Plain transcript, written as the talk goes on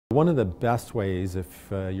One of the best ways if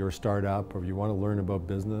you're a startup or you want to learn about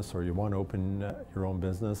business or you want to open your own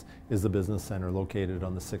business is the Business Center located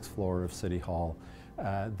on the 6th floor of City Hall.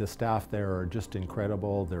 The staff there are just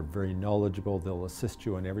incredible. They're very knowledgeable. They'll assist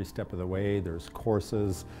you on every step of the way. There's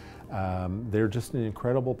courses. They're just an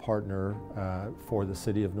incredible partner for the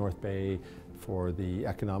City of North Bay, for the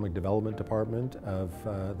Economic Development Department of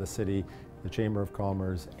the city, the Chamber of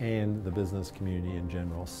Commerce, and the business community in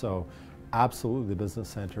general. So absolutely, the Business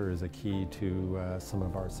Center is a key to some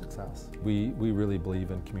of our success. We really believe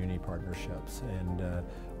in community partnerships, and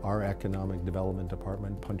our Economic Development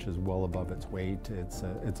Department punches well above its weight. It's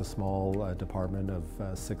a small department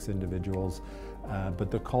of 6 individuals, but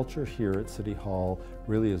the culture here at City Hall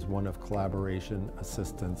really is one of collaboration,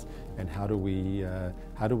 assistance, and how do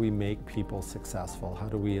we make people successful? How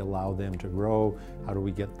do we allow them to grow? How do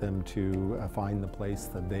we get them to find the place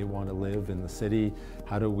that they want to live in the city?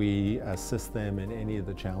 How do we assist them in any of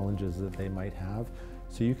the challenges that they might have?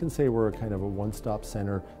 So you can say we're a kind of a one-stop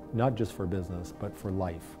center, not just for business, but for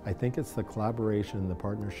life. I think it's the collaboration, the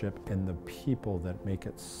partnership, and the people that make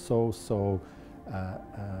it so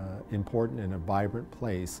important in a vibrant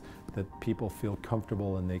place that people feel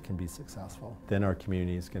comfortable and they can be successful. Then our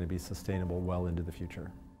community is going to be sustainable well into the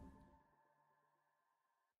future.